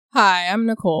Hi, I'm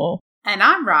Nicole. And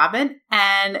I'm Robin,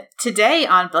 and today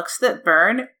on Books That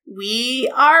Burn,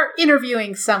 we are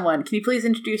interviewing someone. Can you please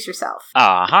introduce yourself?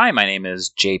 Hi, my name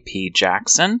is JP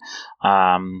Jackson.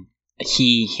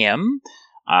 He, him.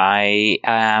 I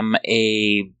am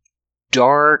a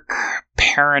dark,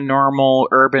 paranormal,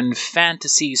 urban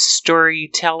fantasy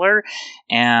storyteller,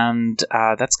 and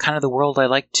that's kind of the world I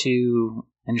like to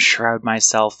enshroud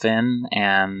myself in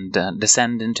and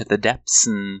descend into the depths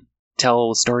and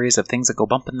tell stories of things that go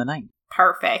bump in the night.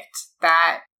 Perfect.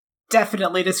 That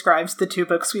definitely describes the two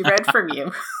books we read from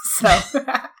you. So,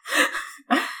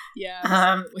 Yeah,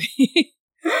 absolutely.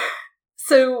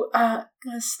 So,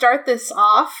 to start this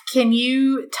off, can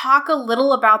you talk a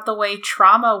little about the way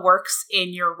trauma works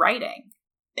in your writing?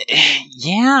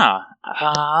 Yeah.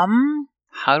 How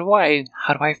do I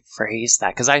phrase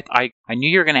that? Because I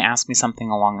knew you were going to ask me something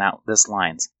along this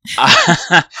lines.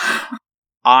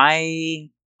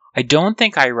 I don't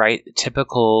think I write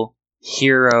typical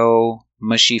hero,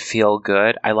 mushy feel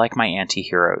good. I like my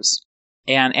anti-heroes.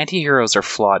 And anti-heroes are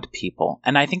flawed people.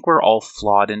 And I think we're all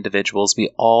flawed individuals. We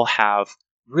all have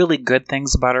really good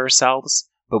things about ourselves,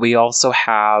 but we also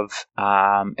have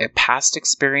past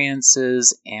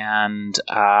experiences and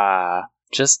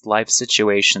just life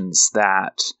situations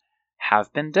that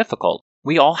have been difficult.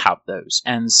 We all have those.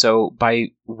 And so by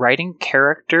writing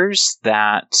characters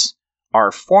that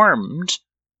are formed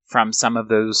from some of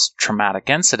those traumatic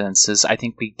incidences, I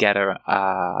think we get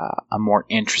a more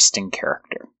interesting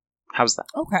character. How's that?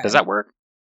 Okay. Does that work?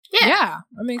 Yeah,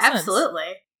 that makes sense.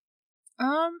 Absolutely.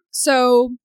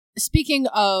 So speaking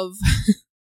of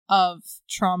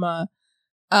trauma,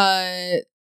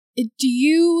 do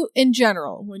you, in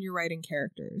general, when you're writing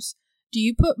characters, do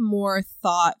you put more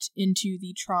thought into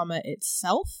the trauma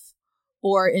itself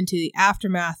or into the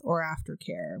aftermath or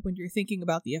aftercare when you're thinking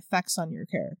about the effects on your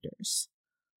characters?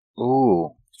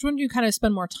 Ooh. Which one do you kind of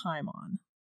spend more time on?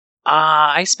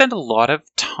 I spend a lot of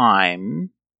time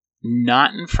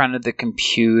not in front of the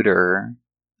computer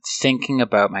thinking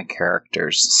about my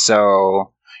characters.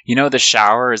 So, the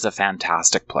shower is a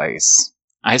fantastic place.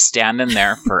 I stand in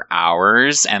there for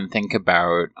hours and think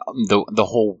about the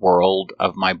whole world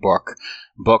of my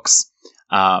books.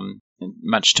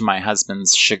 Much to my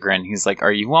husband's chagrin, he's like,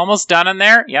 "Are you almost done in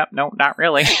there?" Yep, no, not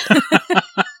really.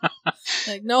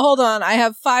 Like, no, hold on. I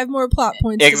have 5 more plot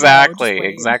points. Exactly.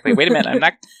 Wait a minute, I'm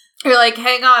not. You're like,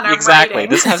 hang on, I'm writing.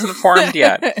 This hasn't formed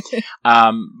yet.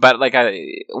 But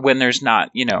when there's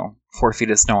not, 4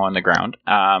 feet of snow on the ground,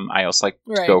 I also like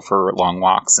to go for long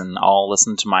walks, and I'll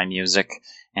listen to my music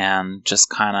and just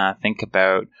kind of think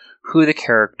about who the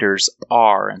characters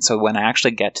are. And so when I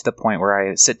actually get to the point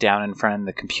where I sit down in front of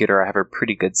the computer, I have a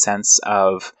pretty good sense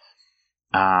of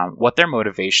what their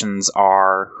motivations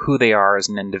are, who they are as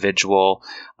an individual.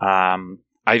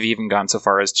 I've even gone so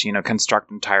far as to,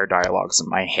 construct entire dialogues in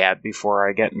my head before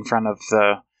I get in front of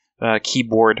the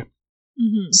keyboard.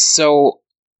 Mm-hmm. So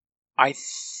I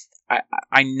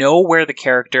know where the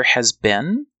character has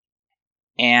been,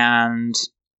 and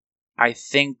I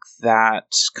think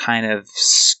that kind of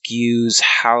skews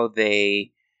how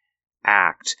they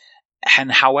act.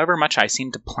 And however much I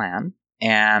seem to plan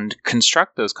and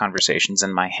construct those conversations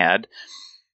in my head,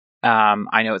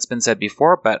 I know it's been said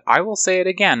before, but I will say it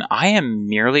again. I am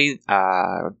merely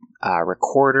a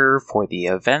recorder for the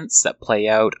events that play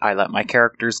out. I let my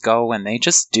characters go, and they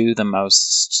just do the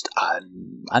most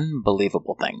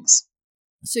unbelievable things.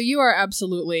 So you are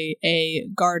absolutely a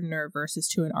gardener versus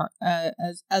to an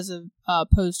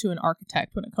opposed to an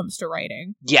architect when it comes to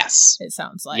writing. Yes, it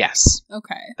sounds like. Yes.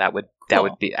 Okay. That would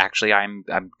be actually. I'm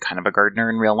kind of a gardener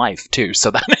in real life too. So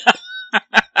that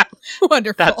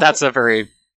wonderful. That's a very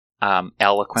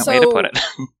eloquent way to put it.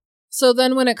 So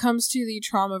then when it comes to the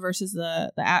trauma versus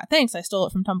the thanks, I stole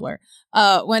it from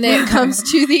Tumblr. When it comes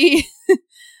to the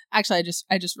actually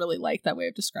I just really like that way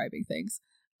of describing things.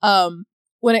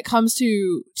 When it comes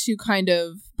to kind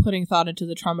of putting thought into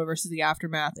the trauma versus the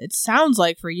aftermath, it sounds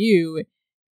like for you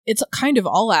it's kind of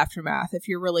all aftermath if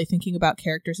you're really thinking about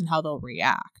characters and how they'll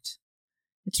react.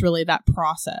 It's really that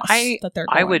process that they're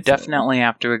going I would through. definitely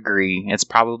have to agree. It's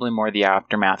probably more the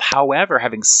aftermath. However,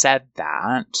 having said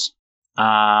that,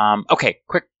 okay,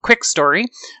 quick story.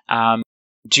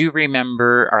 Do you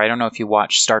remember, or I don't know if you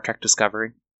watched Star Trek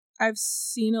Discovery? I've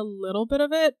seen a little bit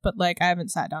of it, but I haven't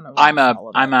sat down and watched all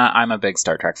of it. I'm a big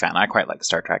Star Trek fan. I quite like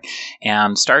Star Trek,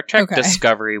 and Star Trek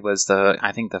Discovery was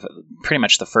pretty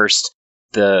much the first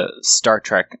Star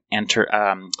Trek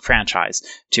franchise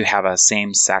to have a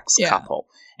same-sex couple.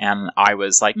 And I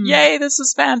was like, yay, this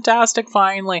is fantastic,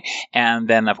 finally. And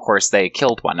then, of course, they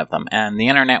killed one of them. And the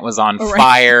internet was on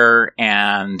fire.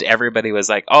 And everybody was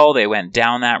like, oh, they went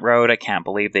down that road. I can't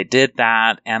believe they did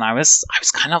that. And I was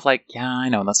kind of like, yeah, I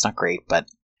know that's not great, but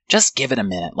just give it a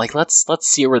minute. Like, let's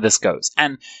see where this goes.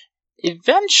 And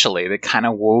eventually, they kind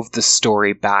of wove the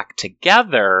story back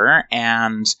together.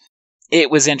 And it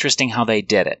was interesting how they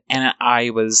did it. And I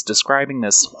was describing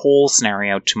this whole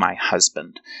scenario to my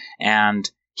husband. And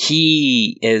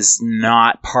he is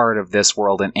not part of this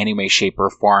world in any way, shape, or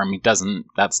form.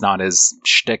 That's not his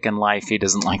shtick in life. He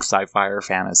doesn't like sci-fi or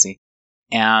fantasy.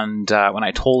 And when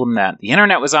I told him that the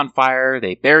internet was on fire,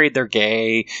 they buried their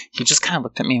gay, he just kind of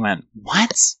looked at me and went,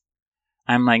 what?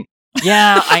 I'm like,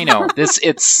 yeah, I know.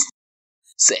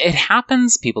 It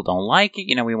happens. People don't like it.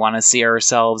 You know, we want to see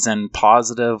ourselves in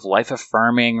positive,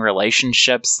 life-affirming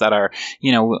relationships that are,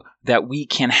 you know, that we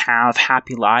can have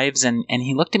happy lives. And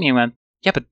he looked at me and went,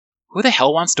 yeah, but who the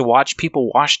hell wants to watch people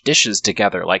wash dishes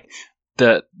together? Like,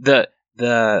 the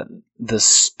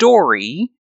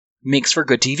story makes for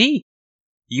good TV.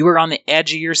 You were on the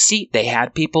edge of your seat. They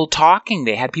had people talking.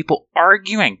 They had people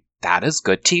arguing. That is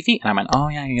good TV. And I went, oh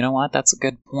yeah, you know what? That's a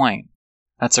good point.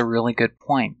 That's a really good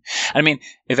point. I mean,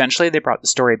 eventually they brought the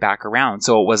story back around,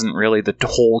 so it wasn't really the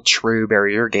whole true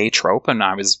bury your gay trope, and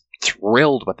I was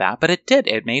thrilled with that, but it did.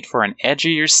 It made for an edge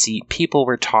of your seat, people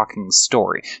were talking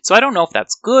story. So I don't know if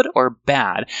that's good or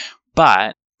bad,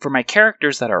 but for my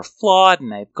characters that are flawed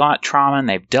and they've got trauma and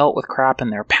they've dealt with crap in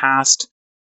their past,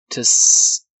 to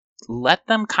let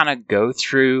them kind of go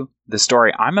through the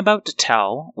story I'm about to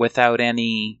tell without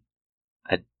any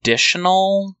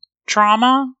additional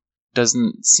trauma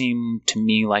doesn't seem to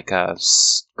me like a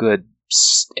good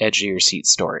edge of your seat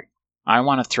story. I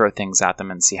want to throw things at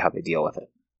them and see how they deal with it.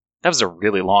 That was a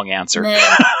really long answer.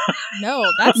 No,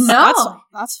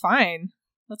 that's fine.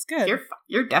 That's good.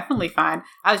 You're definitely fine.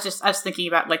 I was thinking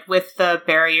about, like, with the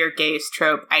bury your gays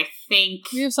trope, I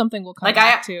think we have something we'll come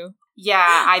back to.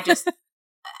 Yeah, I just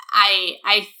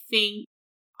I think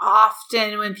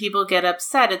often when people get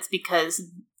upset, it's because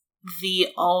the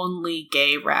only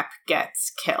gay rep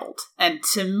gets killed. And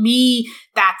to me,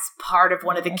 that's part of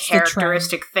one of the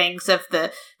characteristic things of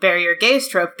the bury your gays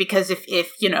trope, because if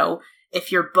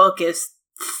your book is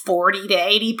 40 to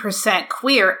 80%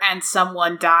 queer and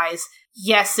someone dies,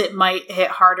 yes, it might hit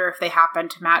harder if they happen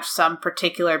to match some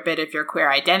particular bit of your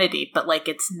queer identity, but, like,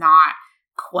 it's not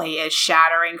quite as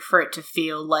shattering for it to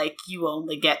feel like you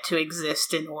only get to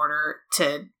exist in order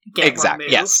to get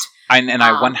removed. Yes. I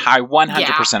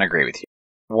 100% agree with you.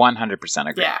 100%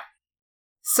 agree. Yeah.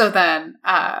 So then,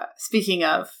 speaking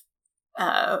of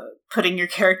putting your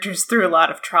characters through a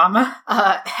lot of trauma,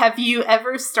 have you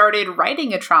ever started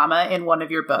writing a trauma in one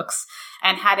of your books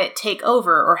and had it take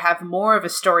over or have more of a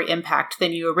story impact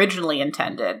than you originally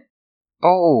intended?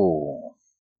 Oh.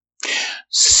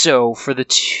 So for the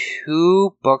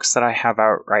 2 books that I have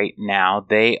out right now,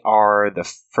 they are the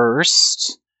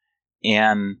first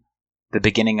in the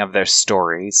beginning of their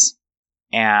stories.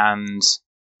 And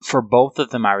for both of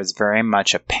them, I was very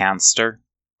much a pantser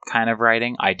kind of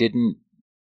writing. I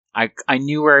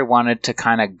knew where I wanted to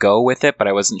kind of go with it, but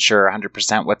I wasn't sure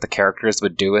 100% what the characters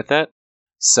would do with it.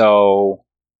 So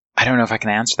I don't know if I can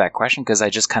answer that question, because I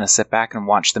just kind of sit back and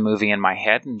watch the movie in my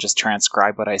head and just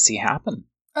transcribe what I see happen.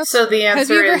 So the answer is,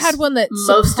 have you ever had one that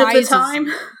most of the time?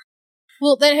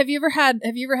 Well, then have you ever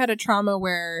had a trauma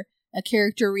where a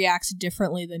character reacts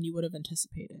differently than you would have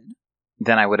anticipated?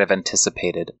 Than I would have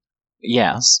anticipated.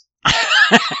 Yes.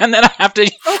 And then I have to,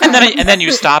 and then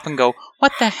you stop and go,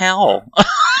 what the hell?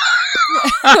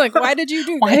 Like, why did you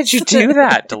do that? Why did you do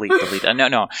that? Delete. No.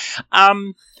 No.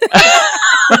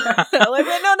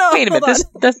 Wait a minute.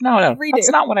 That's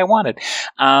not what I wanted.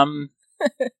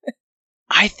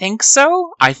 I think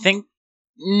so. I think,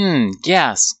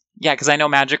 yes. Yeah, because I know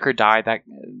Magicker died. That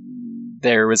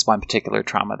there was one particular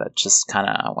trauma that just kind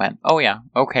of went, oh yeah,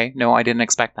 okay, no, I didn't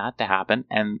expect that to happen,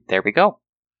 and there we go.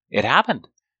 It happened.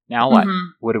 Now what? Mm-hmm.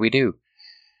 What do we do?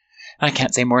 I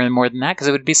can't say more than that because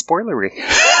it would be spoilery.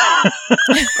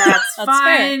 That's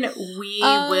fine. Fair. We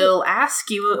will ask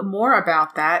you more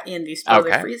about that in the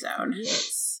spoiler-free zone.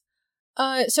 Yes.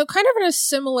 So kind of in a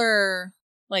similar,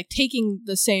 like, taking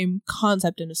the same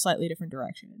concept in a slightly different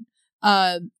direction.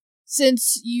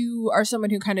 Since you are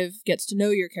someone who kind of gets to know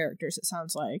your characters, it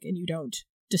sounds like, and you don't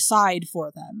decide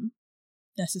for them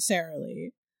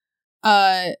necessarily,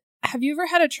 have you ever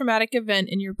had a traumatic event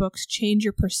in your books change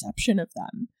your perception of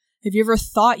them? Have you ever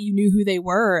thought you knew who they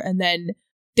were and then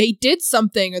they did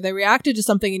something or they reacted to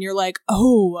something and you're like,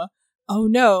 oh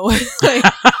no. Like,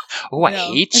 oh, I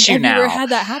hate you now. Have you ever had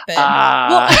that happen?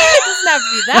 Well, it doesn't have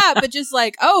to be that, but just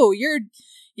like, oh,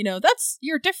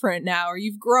 you're different now, or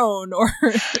you've grown, or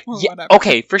whatever.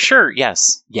 Okay, for sure.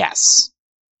 Yes.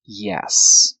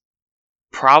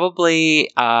 Probably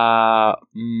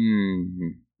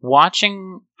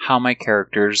watching how my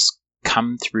characters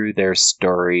come through their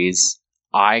stories,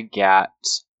 I get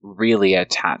really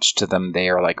attached to them. They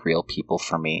are like real people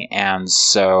for me. And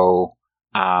so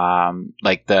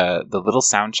like the little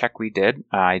sound check we did,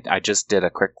 I just did a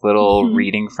quick little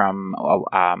reading from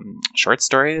a short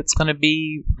story that's going to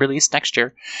be released next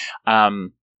year.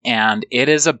 And it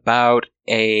is about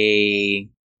a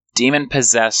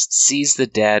demon-possessed, sees the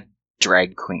dead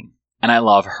drag queen. And I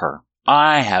love her.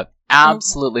 I have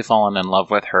absolutely fallen in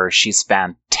love with her. She's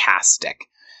fantastic.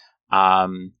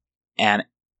 And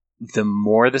the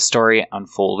more the story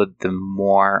unfolded, the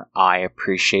more I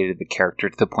appreciated the character,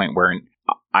 to the point where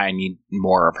I need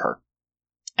more of her.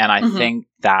 And I think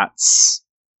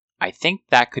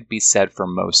that could be said for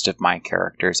most of my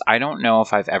characters. I don't know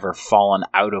if I've ever fallen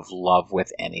out of love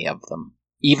with any of them.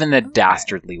 Even the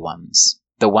dastardly ones.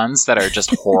 The ones that are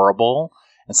just horrible.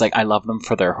 It's like I love them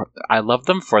for their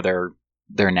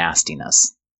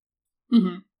nastiness. Mm-hmm.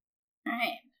 All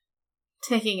right.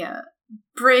 Taking a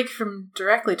break from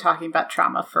directly talking about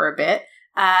trauma for a bit.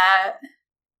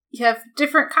 You have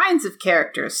different kinds of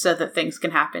characters so that things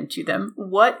can happen to them.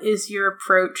 What is your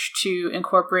approach to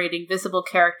incorporating visible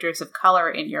characters of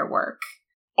color in your work?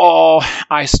 Oh,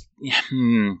 I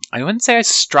wouldn't say I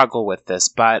struggle with this,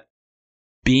 but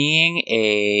being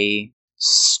a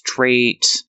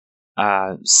straight...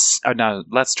 no,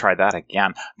 let's try that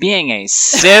again. Being a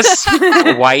cis,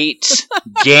 white,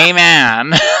 gay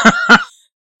man...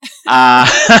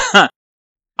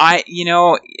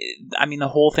 the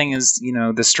whole thing is,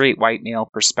 the straight white male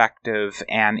perspective,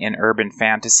 and in urban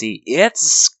fantasy,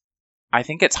 I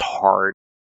think it's hard,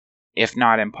 if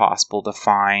not impossible, to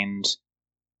find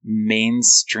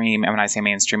mainstream, and when I say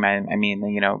mainstream, I mean,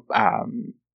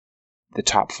 the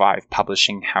top 5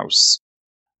 publishing house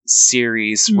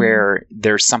series where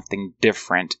there's something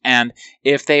different. And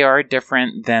if they are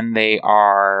different, then they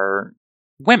are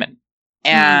women.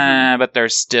 But they're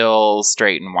still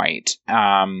straight and white.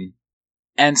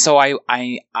 And so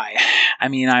I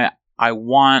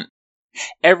want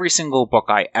every single book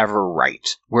I ever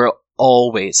write will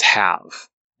always have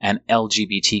an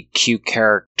LGBTQ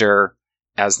character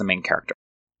as the main character.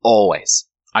 Always.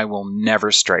 I will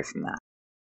never stray from that.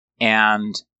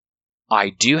 And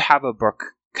I do have a book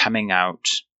coming out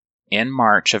in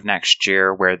March of next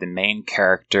year where the main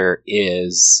character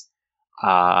is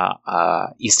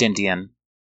East Indian,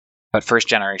 but first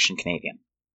generation Canadian.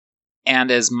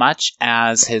 And as much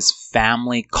as his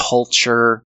family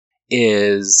culture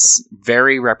is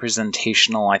very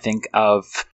representational, I think,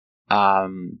 of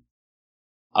an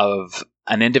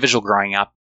individual growing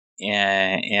up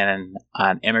in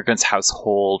an immigrant's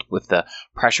household with the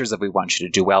pressures that we want you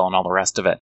to do well and all the rest of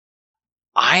it,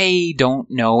 I don't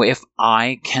know if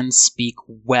I can speak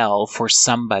well for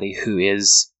somebody who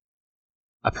is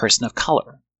a person of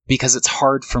color, because it's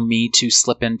hard for me to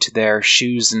slip into their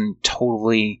shoes and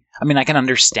totally... I can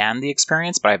understand the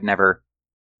experience, but I've never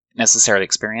necessarily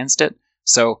experienced it.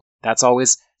 So that's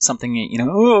always something,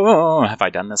 have I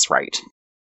done this right?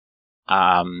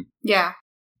 Yeah.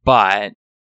 But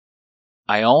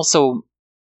I also,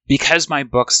 because my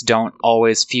books don't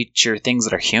always feature things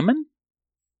that are human,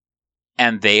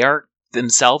 and they are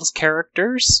themselves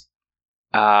characters,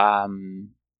 I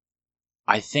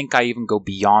think I even go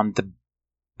beyond the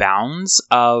bounds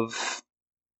of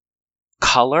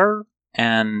color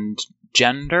and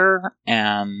gender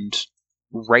and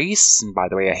race. And by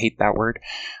the way, I hate that word.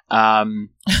 Well,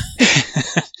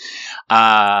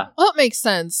 it makes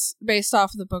sense based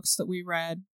off of the books that we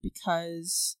read,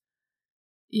 because,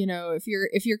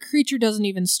 if your creature doesn't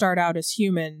even start out as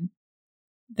human,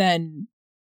 then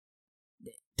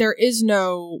there is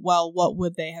no, well, what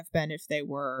would they have been if they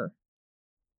were,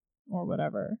 or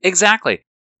whatever. Exactly.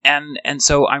 And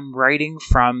so I'm writing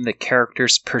from the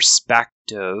character's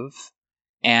perspective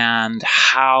and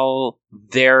how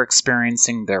they're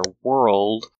experiencing their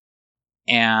world,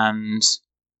 and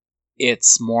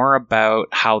it's more about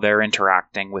how they're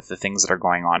interacting with the things that are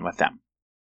going on with them.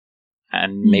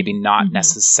 And maybe not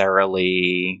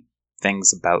necessarily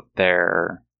things about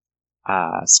their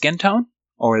skin tone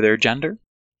or their gender.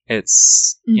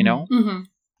 It's,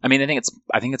 I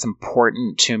think it's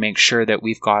important to make sure that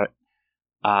we've got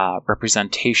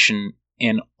representation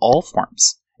in all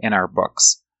forms in our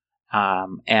books.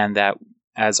 And that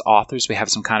as authors, we have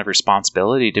some kind of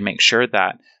responsibility to make sure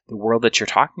that the world that you're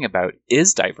talking about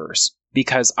is diverse.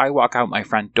 Because I walk out my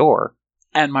front door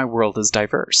and my world is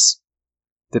diverse.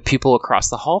 The people across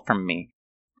the hall from me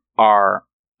are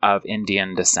of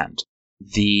Indian descent.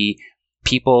 The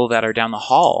people that are down the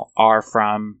hall are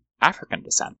from African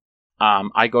descent.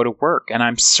 I go to work and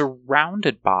I'm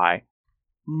surrounded by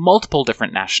multiple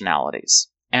different nationalities.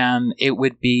 And it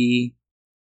would be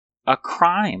a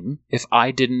crime if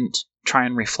I didn't try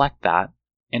and reflect that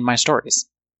in my stories.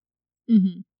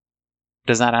 Mm-hmm.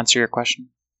 Does that answer your question?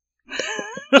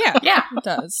 Yeah, it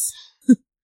does.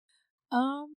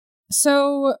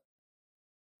 So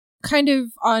kind of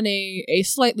on a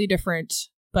slightly different,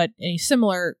 but a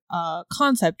similar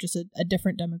concept, just a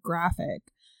different demographic.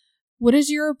 What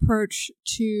is your approach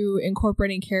to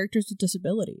incorporating characters with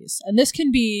disabilities? And this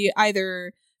can be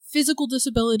either physical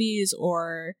disabilities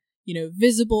or,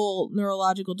 visible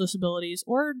neurological disabilities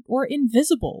or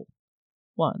invisible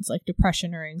ones like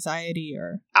depression or anxiety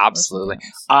or absolutely.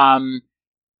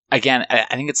 Again,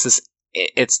 I think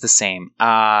it's the same.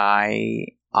 I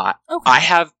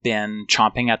have been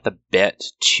chomping at the bit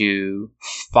to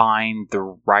find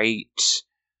the right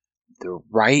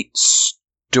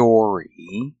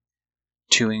story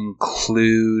to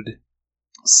include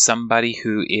somebody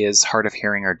who is hard of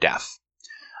hearing or deaf.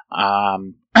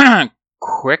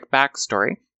 Quick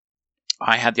backstory.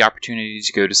 I had the opportunity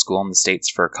to go to school in the States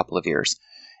for a couple of years,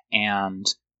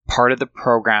 and part of the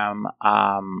program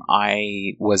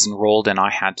I was enrolled in, I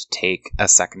had to take a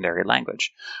secondary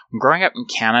language. Growing up in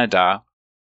Canada,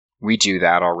 we do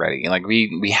that already. Like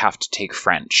we have to take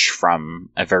French from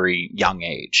a very young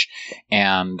age,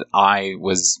 and I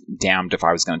was damned if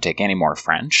I was going to take any more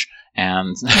French,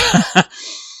 and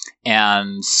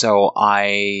and so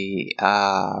I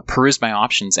perused my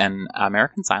options, and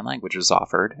American Sign Language was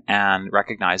offered and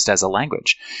recognized as a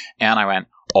language, and I went,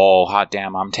 oh hot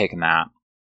damn, I'm taking that.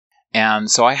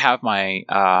 And so I have my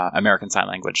American Sign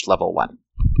Language level 1.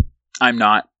 I'm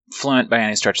not fluent by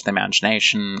any stretch of the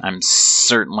imagination. I'm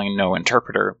certainly no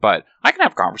interpreter, but I can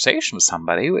have a conversation with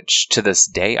somebody, which to this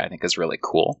day I think is really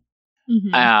cool.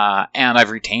 Mm-hmm. And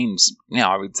I've retained,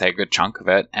 I would say a good chunk of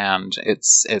it, and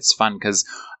it's fun because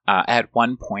at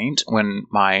one point when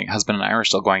my husband and I were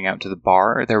still going out to the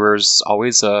bar, there was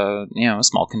always a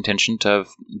small contingent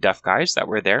of deaf guys that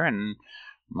were there, and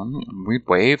we'd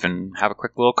wave and have a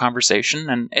quick little conversation,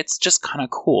 and it's just kind of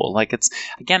cool. Like it's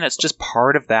just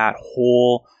part of that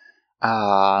whole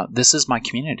this is my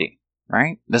community,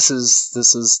 right? This is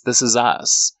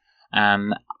us,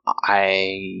 and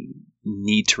I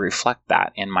need to reflect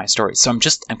that in my story. So I'm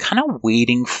kind of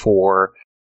waiting for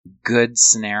a good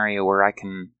scenario where I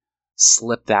can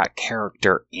slip that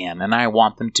character in, and I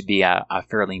want them to be a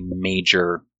fairly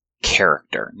major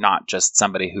character, not just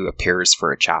somebody who appears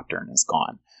for a chapter and is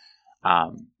gone.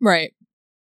 Right.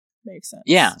 Makes sense.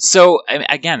 Yeah. So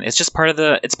again, it's just part of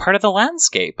the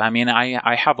landscape. I mean,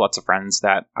 I have lots of friends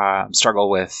that struggle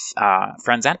with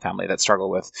friends and family that struggle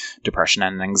with depression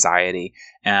and anxiety,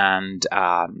 and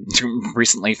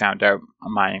recently found out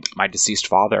my deceased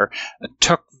father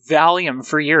took Valium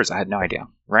for years. I had no idea,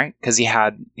 right? Because he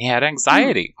had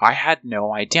anxiety. I had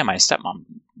no idea. My stepmom,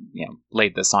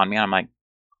 laid this on me, and I'm like,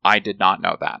 I did not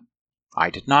know that.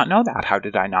 How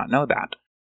did I not know that?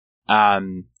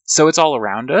 So it's all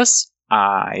around us.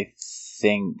 I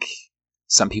think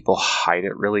some people hide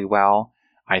it really well.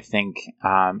 I think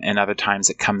and other times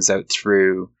it comes out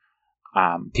through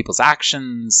people's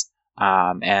actions,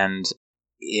 and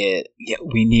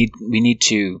we need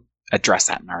to address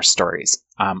that in our stories.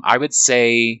 I would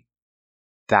say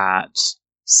that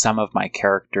some of my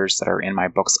characters that are in my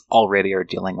books already are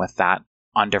dealing with that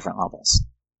on different levels.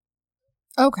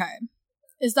 Okay.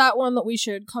 Is that one that we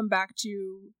should come back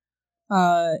to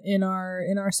in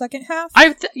our second half?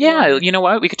 You know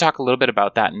what? We could talk a little bit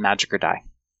about that in Magic or Die.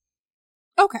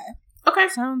 Okay.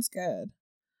 Sounds good.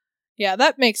 Yeah,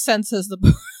 that makes sense as the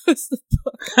book we're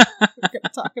going to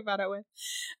talk about it with.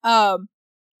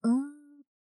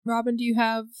 Robin, do you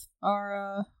have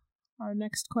our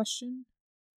next question?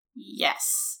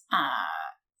 Yes.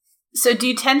 So do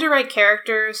you tend to write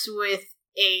characters with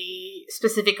a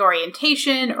specific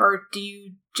orientation, or do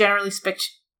you generally stick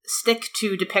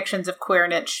to depictions of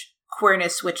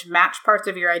queerness which match parts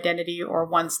of your identity or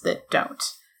ones that don't?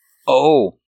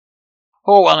 Oh,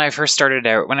 when I first started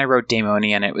out, when I wrote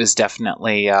Daemonian, it was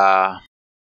definitely, I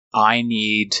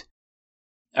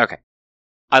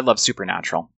love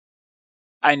Supernatural.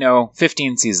 I know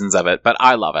 15 seasons of it, but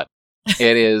I love it.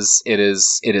 It is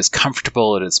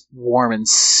comfortable, it is warm and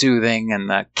soothing, and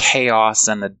the chaos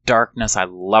and the darkness, I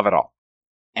love it all.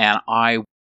 And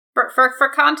For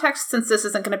context, since this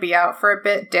isn't going to be out for a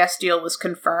bit, Dastiel was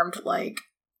confirmed,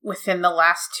 within the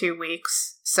last 2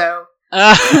 weeks. So,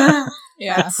 yeah.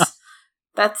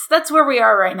 That's where we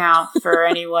are right now for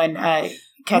anyone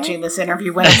catching this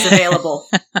interview when it's available.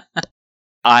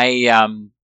 I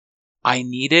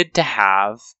needed to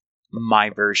have my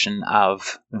version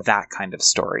of that kind of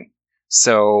story.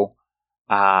 So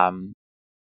I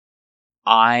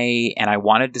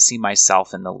wanted to see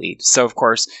myself in the lead. So of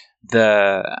course,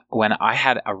 when I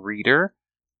had a reader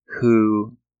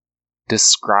who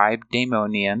described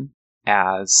Daemonian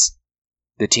as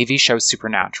the TV show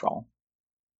Supernatural,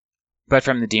 but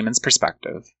from the demon's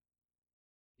perspective,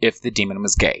 if the demon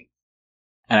was gay.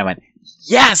 And I went,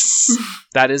 yes!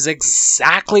 That is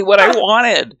exactly what I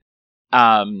wanted!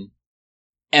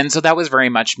 And so that was very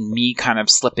much me kind of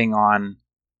slipping on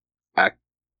a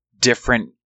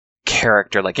different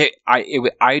character. Like,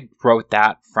 I wrote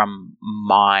that from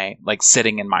my, like,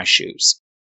 sitting in my shoes.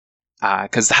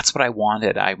 Because that's what I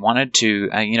wanted. I wanted to,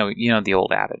 you know the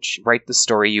old adage, write the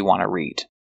story you want to read.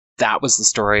 That was the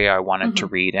story I wanted to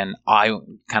read, and I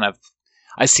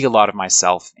see a lot of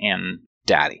myself in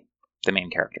Daddy, the main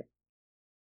character.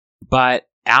 But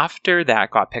after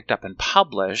that got picked up and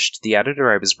published, the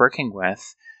editor I was working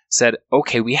with said,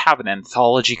 okay, we have an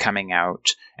anthology coming out,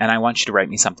 and I want you to write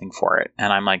me something for it.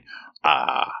 And I'm like,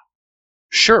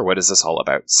 sure, what is this all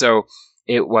about? So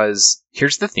it was,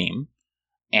 here's the theme,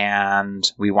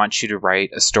 and we want you to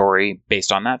write a story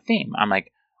based on that theme. I'm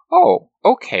like, oh,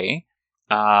 okay.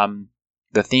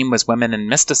 The theme was women and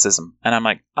mysticism. And I'm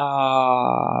like,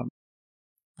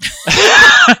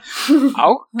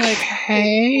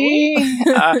 okay.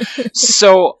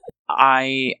 So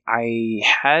I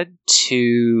had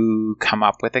to come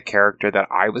up with a character that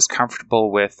I was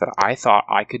comfortable with, that I thought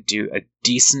I could do a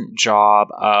decent job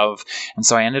of. And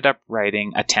so I ended up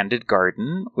writing A Tended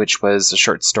Garden, which was a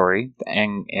short story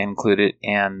and included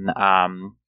in,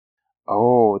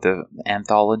 the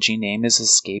anthology name is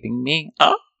escaping me.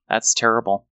 Oh, that's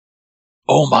terrible.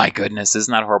 Oh my goodness,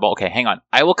 isn't that horrible? Okay, hang on.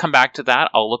 I will come back to that.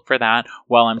 I'll look for that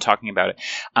while I'm talking about it.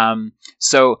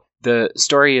 So the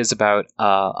story is about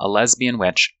a lesbian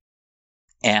witch,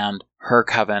 and her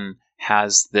coven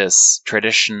has this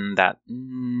tradition that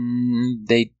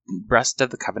the rest of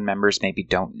the coven members maybe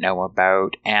don't know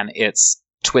about, and it's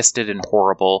twisted and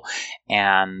horrible,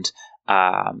 and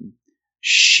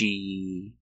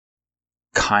she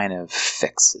kind of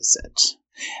fixes it.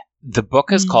 The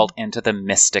book is called Into the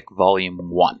Mystic Volume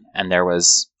 1, and there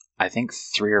was, I think,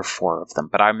 3 or 4 of them,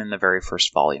 but I'm in the very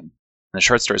first volume. And the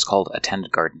short story is called A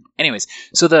Tended Garden. Anyways,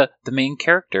 so the main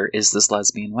character is this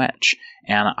lesbian witch,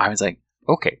 and I was like,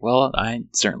 okay, well, I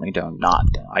certainly do not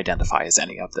identify as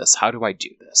any of this. How do I do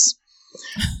this?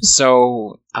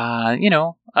 So,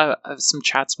 some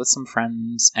chats with some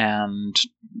friends and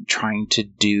trying to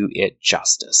do it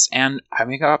justice. And I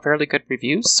got fairly good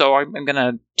reviews, so I'm going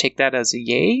to take that as a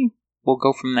yay. We'll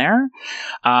go from there.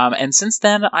 And since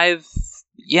then, I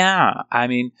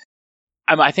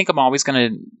think I'm always going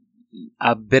to,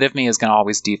 a bit of me is going to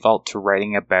always default to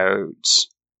writing about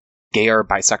gay or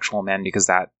bisexual men, because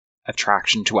that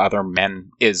attraction to other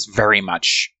men is very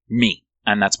much me.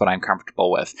 And that's what I'm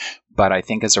comfortable with. But I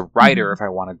think as a writer, if I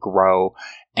want to grow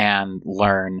and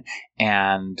learn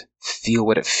and feel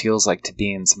what it feels like to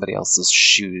be in somebody else's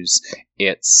shoes,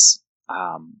 it's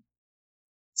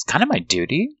kind of my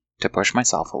duty to push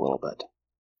myself a little bit.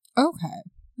 Okay,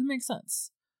 that makes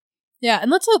sense. Yeah,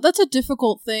 and that's a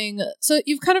difficult thing. So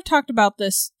you've kind of talked about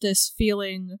this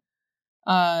feeling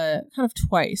kind of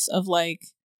twice of like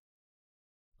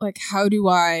how do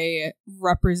I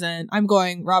represent? I'm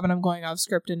going off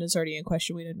script, and it's already a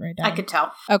question we didn't write down. I could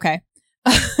tell. Okay.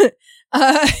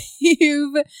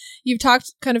 You've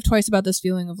talked kind of twice about this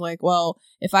feeling of like, well,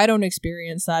 if I don't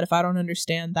experience that, if I don't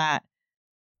understand that,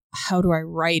 how do I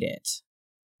write it?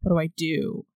 What do I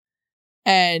do?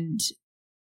 And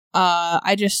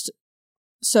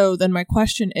so then my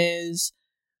question is,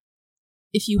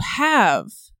 if you have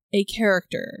a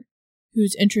character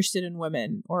who's interested in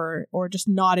women or just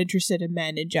not interested in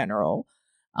men in general,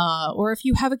 or if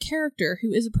you have a character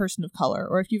who is a person of color,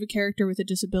 or if you have a character with a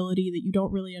disability that you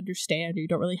don't really understand or you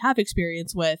don't really have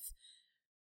experience with,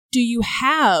 do you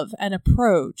have an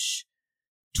approach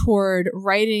toward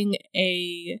writing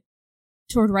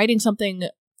something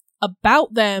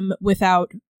about them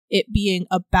without it being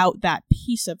about that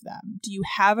piece of them? Do you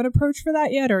have an approach for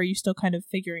that yet, or are you still kind of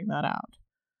figuring that out?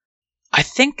 I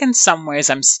think in some ways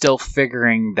I'm still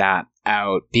figuring that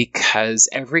out, because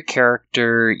every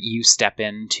character you step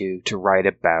into to write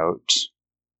about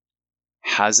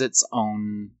has its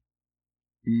own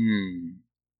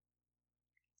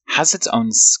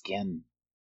skin.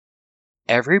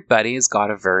 Everybody's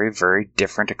got a very, very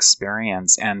different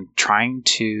experience, and trying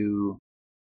to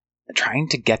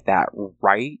get that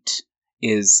right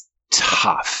is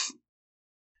tough.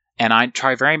 And I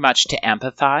try very much to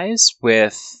empathize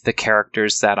with the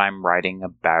characters that I'm writing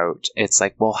about. It's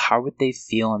like, well, how would they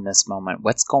feel in this moment?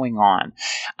 What's going on?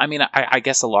 I mean, I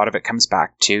guess a lot of it comes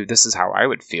back to, this is how I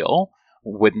would feel.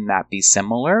 Wouldn't that be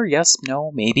similar? Yes,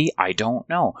 no, maybe. I don't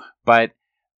know. But,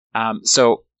 that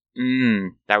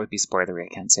would be spoilery.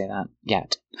 I can't say that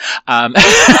yet.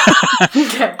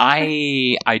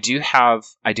 I do have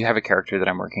a character that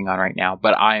I'm working on right now,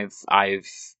 but I've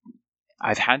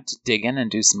had to dig in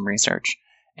and do some research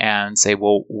and say,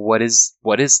 well, what is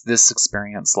this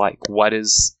experience like? What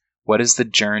is the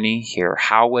journey here?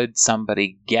 How would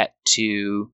somebody get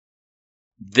to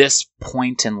this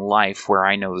point in life where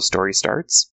I know the story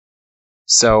starts?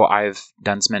 So I've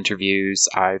done some interviews,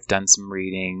 I've done some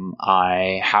reading,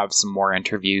 I have some more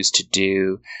interviews to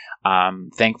do.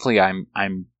 Thankfully,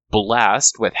 I'm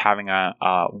blessed with having a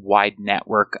wide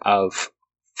network of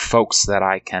folks that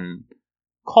I can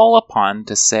call upon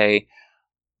to say,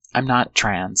 I'm not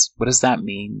trans. What does that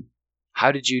mean?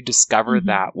 How did you discover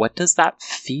that? What does that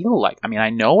feel like? I mean,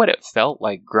 I know what it felt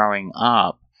like growing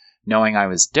up, knowing I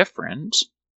was different.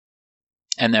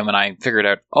 And then when I figured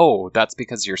out, oh, that's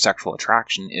because your sexual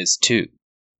attraction is to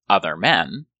other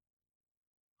men,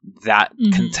 that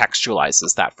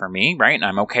contextualizes that for me, right? And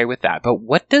I'm okay with that. But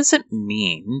what does it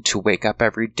mean to wake up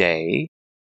every day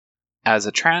as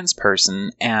a trans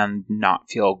person and not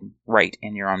feel right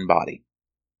in your own body?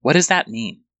 What does that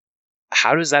mean?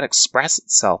 How does that express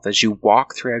itself as you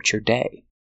walk throughout your day?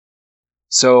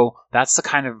 So that's the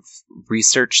kind of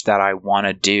research that I want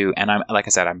to do. And like I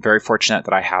said, I'm very fortunate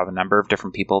that I have a number of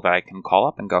different people that I can call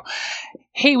up and go,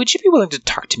 hey, would you be willing to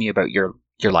talk to me about your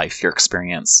life, your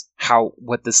experience,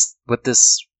 what this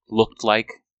looked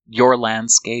like, your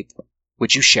landscape?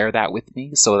 Would you share that with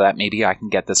me so that maybe I can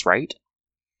get this right?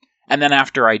 And then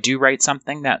after I do write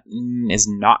something that is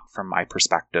not from my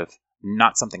perspective,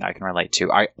 not something I can relate to,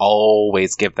 I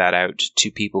always give that out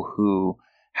to people who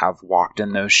have walked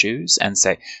in those shoes and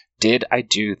say, did I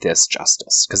do this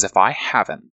justice? Because if I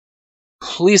haven't,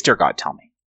 please, dear God, tell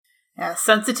me. Yeah,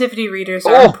 sensitivity readers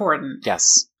are important.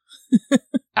 Yes.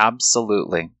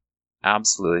 Absolutely.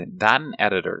 Absolutely. That and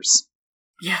editors.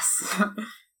 Yes.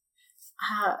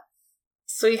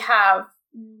 So we have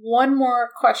one more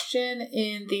question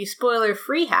in the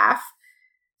spoiler-free half.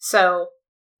 So,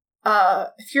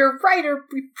 if you're a writer,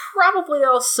 you probably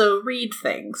also read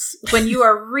things. When you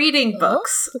are reading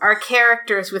books, are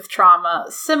characters with trauma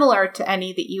similar to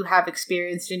any that you have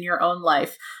experienced in your own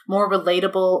life, more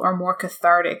relatable or more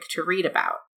cathartic to read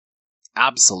about?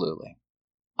 Absolutely.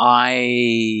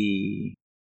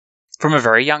 From a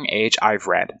very young age, I've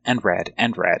read and read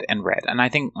and read and read. And I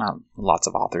think lots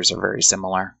of authors are very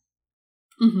similar.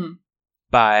 Mm-hmm.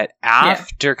 But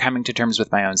after coming to terms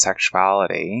with my own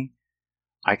sexuality,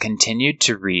 I continued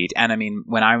to read. And I mean,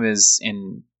 when I was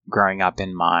growing up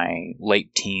in my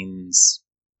late teens,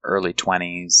 early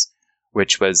 20s,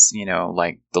 which was,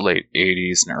 like the late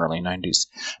 80s and early 90s,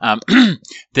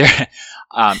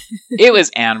 it was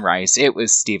Anne Rice, it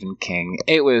was Stephen King,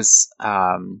 it was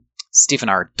Stephen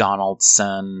R.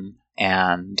 Donaldson,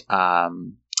 and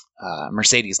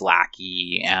Mercedes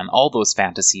Lackey, and all those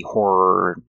fantasy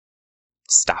horror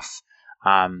stuff.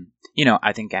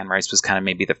 I think Anne Rice was kind of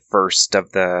maybe the first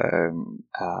of the,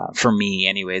 for me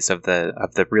anyways, of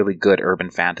the really good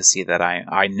urban fantasy that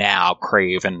I now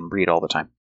crave and read all the time.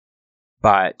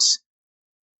 But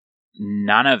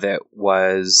none of it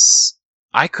was,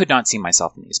 I could not see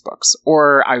myself in these books,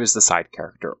 or I was the side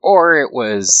character, or it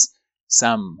was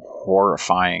some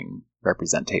horrifying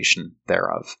representation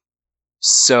thereof.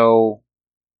 So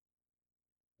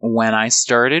when I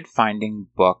started finding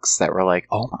books that were like,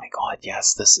 oh my God,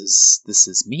 yes, this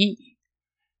is me,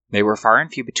 they were far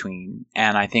and few between.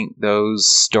 And I think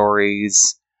those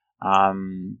stories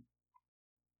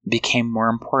became more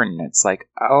important. It's like,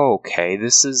 oh, okay,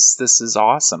 this is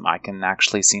awesome. I can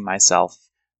actually see myself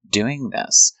doing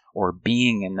this or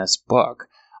being in this book.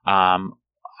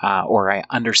 Or I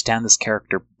understand this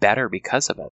character better because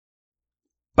of it.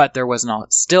 But there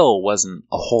still wasn't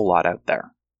a whole lot out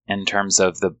there in terms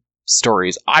of the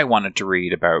stories I wanted to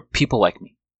read about people like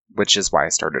me, which is why I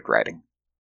started writing.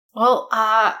 Well,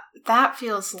 that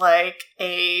feels like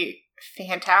a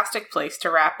fantastic place to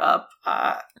wrap up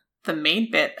the main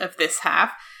bit of this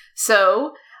half.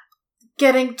 So,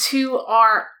 getting to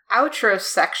our outro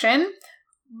section,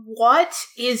 what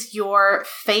is your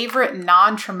favorite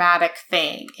non-traumatic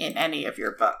thing in any of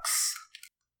your books?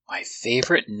 My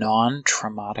favorite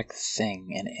non-traumatic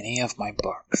thing in any of my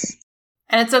books.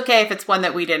 And it's okay if it's one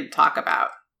that we didn't talk about.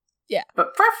 Yeah.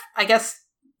 But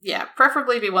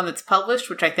preferably be one that's published,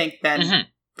 which I think then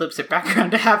loops it back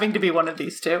around to having to be one of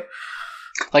these two.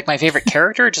 Like my favorite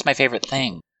character or just my favorite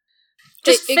thing?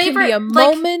 Just it can be a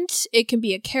moment, it can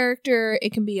be a character,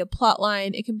 it can be a plot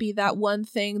line, it can be that one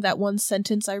thing, that one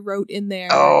sentence I wrote in there.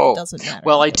 Oh, it doesn't matter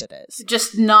well, what it is.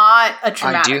 Just not a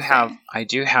traumatic I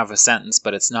do have a sentence,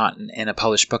 but it's not in a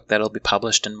published book that'll be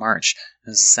published in March.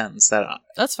 It's a sentence that...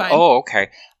 That's fine. Oh,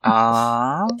 okay.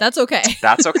 That's okay.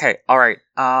 That's okay. All right.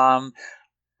 I'm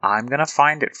going to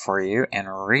find it for you and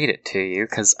read it to you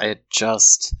because it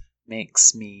just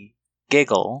makes me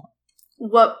giggle.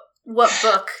 What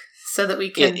book? So that we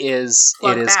can. It is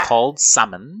called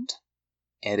Summoned.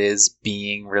 It is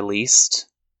being released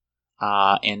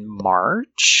in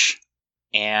March,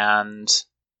 and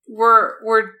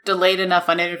we're delayed enough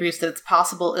on interviews that it's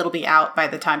possible it'll be out by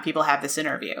the time people have this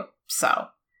interview. So,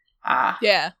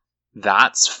 yeah,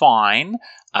 that's fine.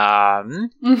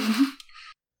 And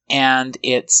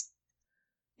it's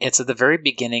at the very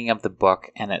beginning of the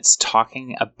book, and it's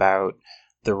talking about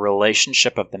the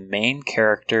relationship of the main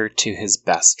character to his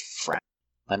best friend.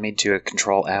 Let me do a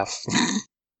Control F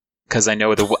because I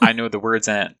know the words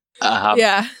in it.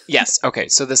 Yeah. Yes. Okay.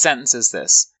 So the sentence is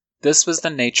this: "This was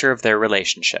the nature of their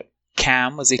relationship.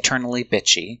 Cam was eternally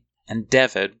bitchy, and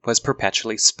David was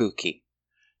perpetually spooky.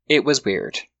 It was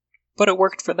weird, but it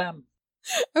worked for them."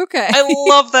 Okay. I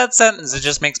love that sentence. It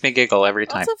just makes me giggle every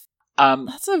time.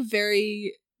 That's a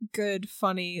very good,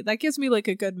 funny. That gives me like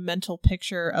a good mental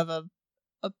picture of a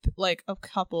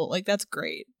couple. Like, that's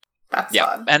great. That's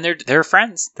fun. And they're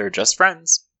friends. They're just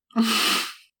friends.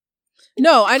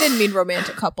 No, I didn't mean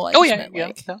romantic couple. I just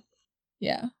meant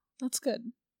yeah, that's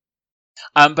good.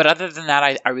 But other than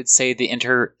that, I would say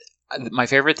my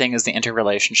favorite thing is the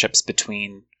interrelationships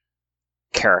between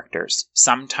characters.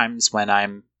 Sometimes when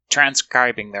I'm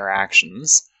transcribing their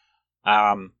actions,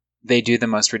 they do the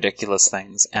most ridiculous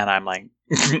things, and I'm like,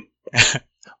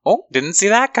 oh, didn't see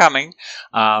that coming.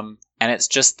 And it's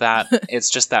just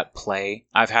that play.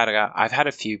 I've had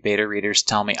a few beta readers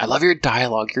tell me, "I love your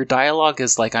dialogue. Your dialogue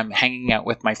is like I'm hanging out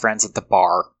with my friends at the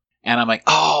bar." And I'm like,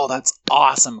 "Oh, that's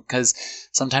awesome!" Because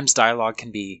sometimes dialogue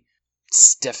can be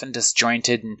stiff and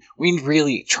disjointed, and we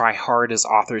really try hard as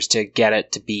authors to get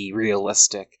it to be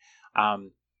realistic.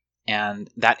 And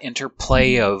that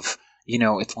interplay of,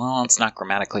 it's not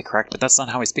grammatically correct, but that's not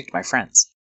how I speak to my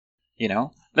friends.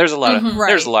 There's a lot of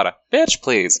there's a lot of bitch,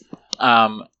 please.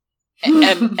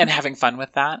 And having fun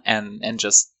with that, and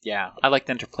just, I like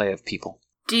the interplay of people.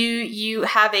 Do you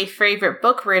have a favorite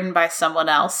book written by someone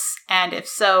else? And if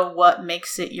so, what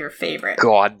makes it your favorite?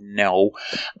 God, no.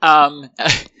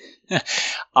 I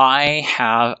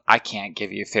can't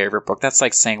give you a favorite book. That's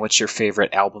like saying what's your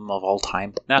favorite album of all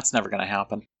time. That's never going to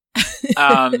happen.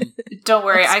 Don't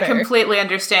worry, I completely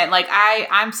understand. Like,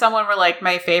 I'm someone where, like,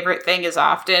 my favorite thing is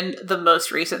often the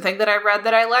most recent thing that I read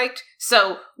that I liked.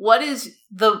 So what is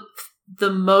the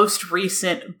most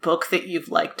recent book that you've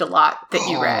liked a lot that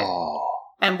you read?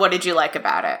 And what did you like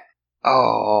about it?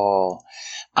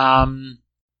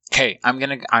 Okay, I'm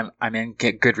in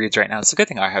Goodreads right now. It's a good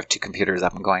thing I have two computers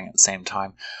up and going at the same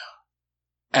time.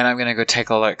 And I'm gonna go take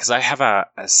a look, because I have a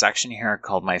section here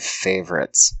called My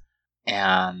Favorites,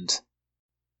 and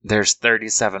there's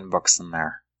 37 books in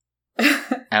there.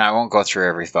 And I won't go through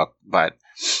every book, but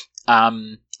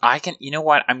I can. You know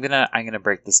what? I'm gonna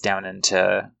break this down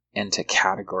into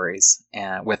categories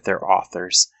and with their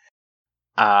authors.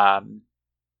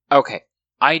 Okay,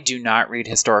 I do not read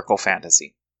historical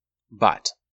fantasy, but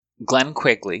Glenn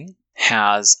Quigley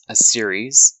has a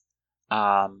series,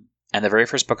 and the very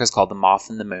first book is called The Moth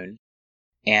and the Moon,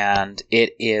 and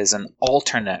it is an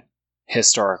alternate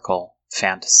historical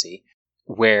fantasy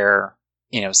where,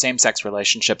 same-sex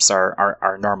relationships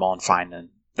are normal and fine, and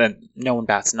then no one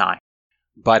bats an eye.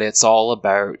 But it's all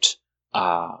about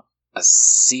a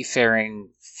seafaring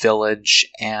village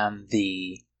and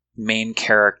the main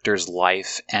character's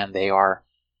life, and they are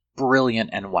brilliant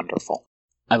and wonderful.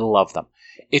 I love them.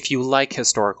 If you like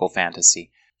historical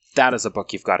fantasy, that is a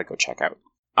book you've got to go check out.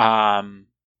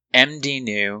 MD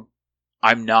New.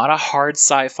 I'm not a hard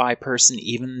sci-fi person,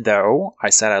 even though I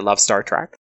said I love Star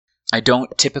Trek. I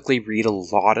don't typically read a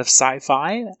lot of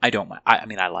sci-fi. I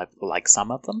like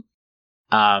some of them.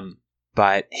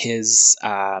 But his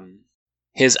A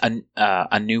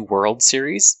New World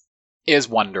series is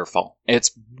wonderful.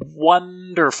 It's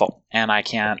wonderful, and I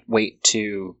can't wait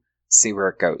to see where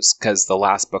it goes, because the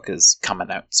last book is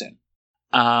coming out soon.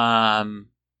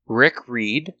 Rick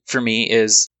Reed, for me,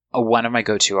 is one of my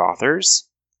go-to authors.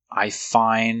 I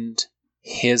find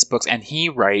his books, and he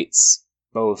writes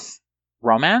both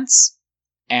romance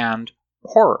and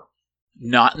horror.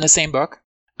 Not in the same book,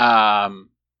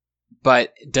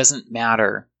 but it doesn't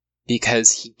matter,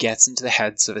 because he gets into the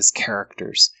heads of his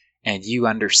characters, and you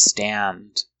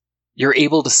understand. You're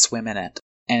able to swim in it,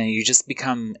 and you just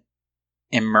become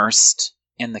immersed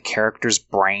in the character's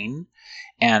brain,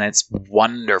 and it's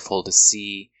wonderful to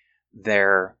see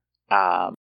their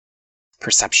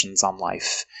perceptions on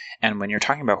life. And when you're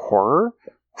talking about horror,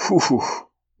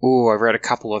 I've read a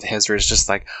couple of his where it's just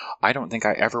like, I don't think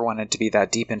I ever wanted to be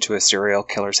that deep into a serial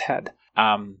killer's head.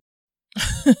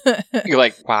 You're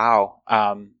like, wow,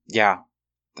 yeah,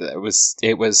 it was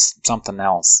something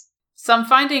else. So I'm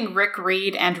finding Rick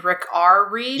Reed and Rick R.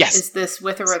 Reed. Yes. Is this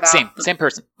with or without? Same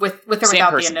person. With or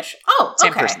without the initial? Oh, okay.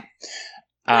 Same person.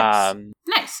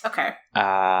 Nice. Okay.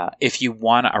 If you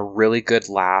want a really good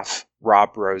laugh,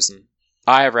 Rob Rosen.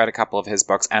 I have read a couple of his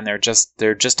books, and they're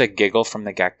just a giggle from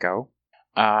the get-go.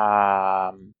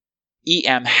 E.M.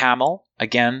 Hamill,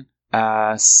 again,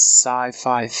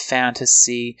 sci-fi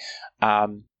fantasy.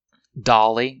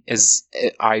 Dolly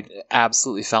I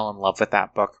absolutely fell in love with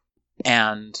that book.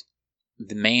 And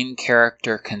the main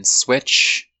character can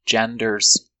switch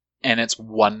genders, and it's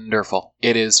wonderful.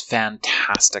 It is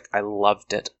fantastic. I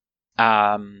loved it.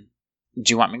 Do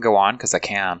you want me to go on? Because I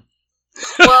can.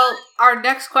 Well, our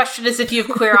next question is if you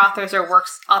have queer authors or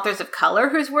authors of color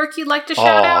whose work you'd like to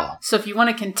shout out. So if you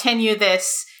want to continue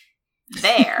this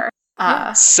there.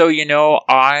 So,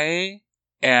 I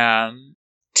am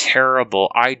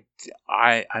terrible.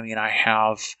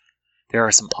 There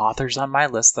are some authors on my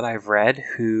list that I've read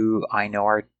who I know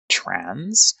are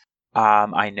trans.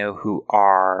 I know who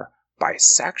are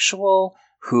bisexual,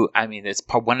 it's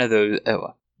one of those,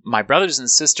 my brothers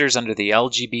and sisters under the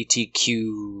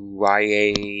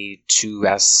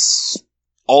LGBTQIA2S,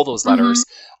 all those letters,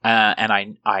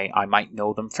 and I might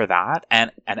know them for that,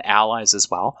 and allies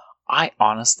as well. I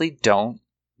honestly don't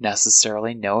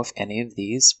necessarily know if any of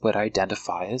these would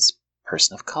identify as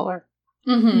person of color.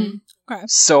 Mm-hmm. Okay.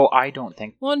 So I don't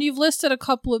think... Well, and you've listed a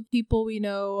couple of people we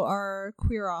know are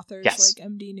queer authors, like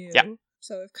MD New. Yeah.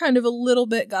 So I've kind of a little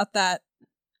bit got that,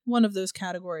 one of those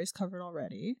categories covered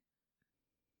already.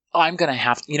 I'm going to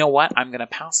have to... You know what? I'm going to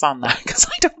pass on that, because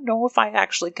I don't know if I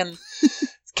actually can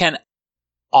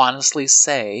honestly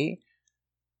say...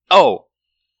 Oh,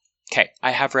 okay.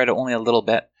 I have read only a little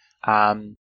bit.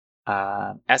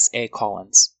 S.A.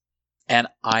 Collins. And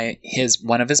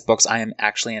one of his books I am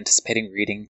actually anticipating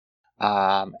reading,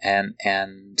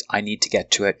 and I need to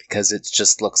get to it because it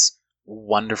just looks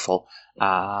wonderful.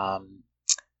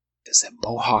 Is it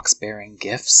Mohawks Bearing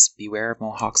Gifts? Beware of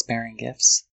Mohawks Bearing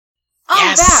Gifts. Oh,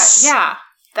 yes!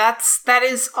 That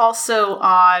is also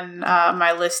on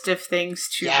my list of things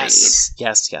to read.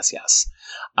 Yes.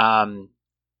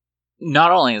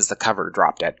 Not only is the cover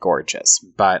drop dead gorgeous,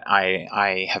 but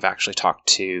I have actually talked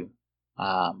to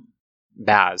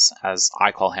Baz, as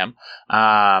I call him,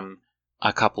 a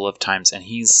couple of times, and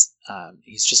he's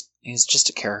just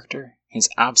a character. He's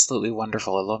absolutely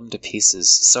wonderful. I love him to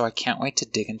pieces. So I can't wait to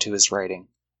dig into his writing.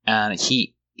 And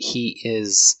he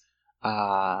is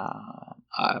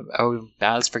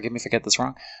Baz, forgive me if I get this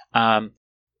wrong.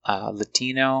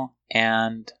 Latino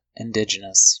and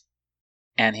Indigenous,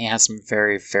 and he has some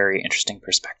very, very interesting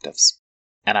perspectives,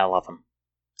 and I love him.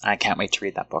 I can't wait to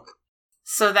read that book.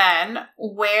 So then,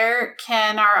 where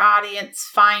can our audience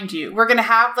find you? We're going to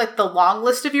have the long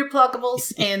list of your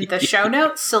pluggables in the show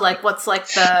notes. So what's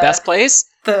the best place?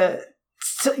 Best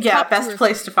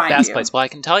place to find you. Best place. Well, I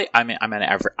can tell you, I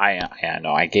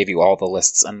know I gave you all the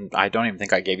lists, and I don't even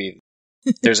think I gave you.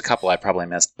 There's a couple I probably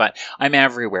missed, but I'm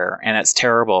everywhere, and it's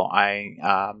terrible. I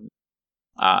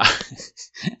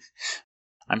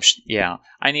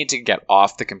need to get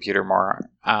off the computer more.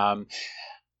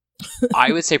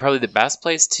 I would say probably the best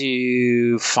place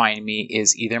to find me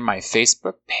is either my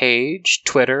Facebook page,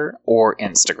 Twitter, or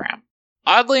Instagram.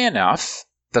 Oddly enough,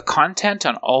 the content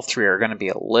on all three are going to be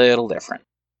a little different.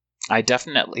 I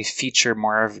definitely feature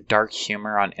more of dark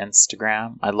humor on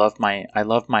Instagram. I love my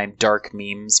dark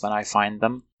memes when I find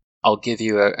them. I'll give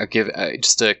you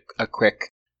just a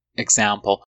quick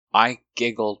example. I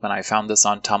giggled when I found this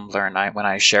on Tumblr, and when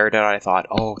I shared it, I thought,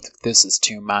 oh, this is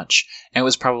too much. And it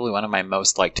was probably one of my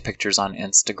most liked pictures on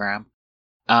Instagram.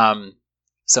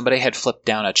 Somebody had flipped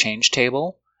down a change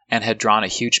table and had drawn a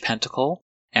huge pentacle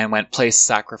and went, place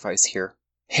sacrifice here.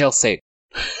 Hail Satan.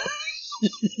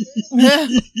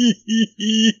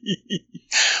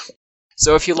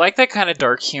 So if you like that kind of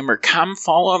dark humor, come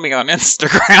follow me on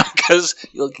Instagram, because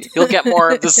you'll get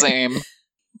more of the same.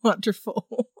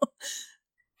 Wonderful.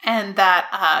 And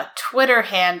that Twitter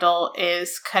handle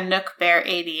is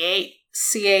CanuckBear88,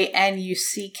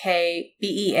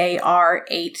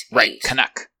 CanuckBear88. Right,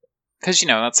 Canuck. Because,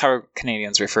 that's how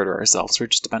Canadians refer to ourselves. We're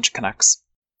just a bunch of Canucks.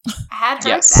 I had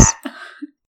heard that.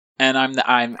 And I'm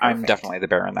definitely the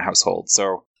bear in the household,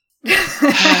 so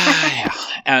Yeah.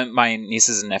 And my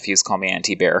nieces and nephews call me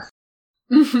Auntie Bear.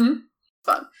 Mm-hmm.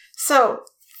 Fun. So,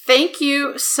 thank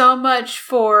you so much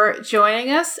for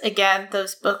joining us. Again,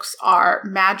 those books are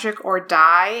Magic or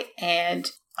Die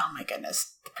and, oh my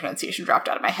goodness, the pronunciation dropped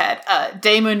out of my head,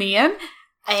 Daimonian.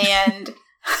 And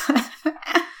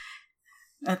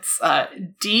that's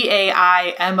Daimonion.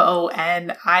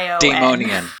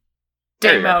 Daimonian.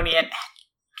 Daimonian.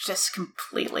 Just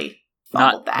completely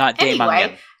fumbled that. Not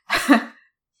anyway.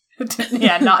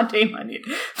 Yeah, not Daimonian.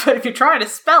 But if you're trying to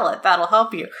spell it, that'll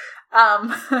help you.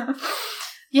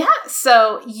 Yeah,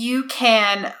 so you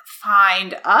can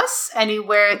find us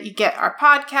anywhere that you get our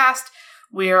podcast.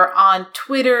 We're on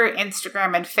Twitter,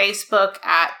 Instagram, and Facebook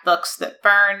at Books That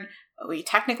Burn. We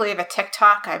technically have a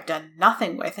TikTok. I've done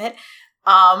nothing with it.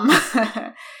 And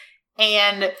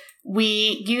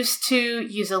we used to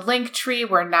use a link tree.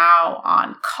 We're now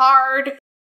on Card.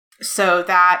 So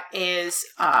that is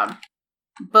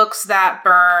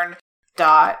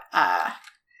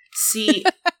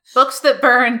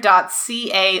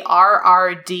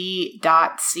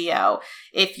booksthatburn.carrd.co.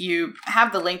 If you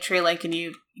have the link tree link and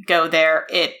you go there,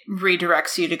 it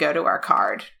redirects you to go to our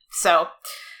Card. So,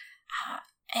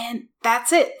 and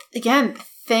that's it. Again,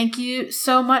 thank you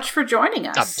so much for joining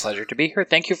us. A pleasure to be here.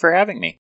 Thank you for having me.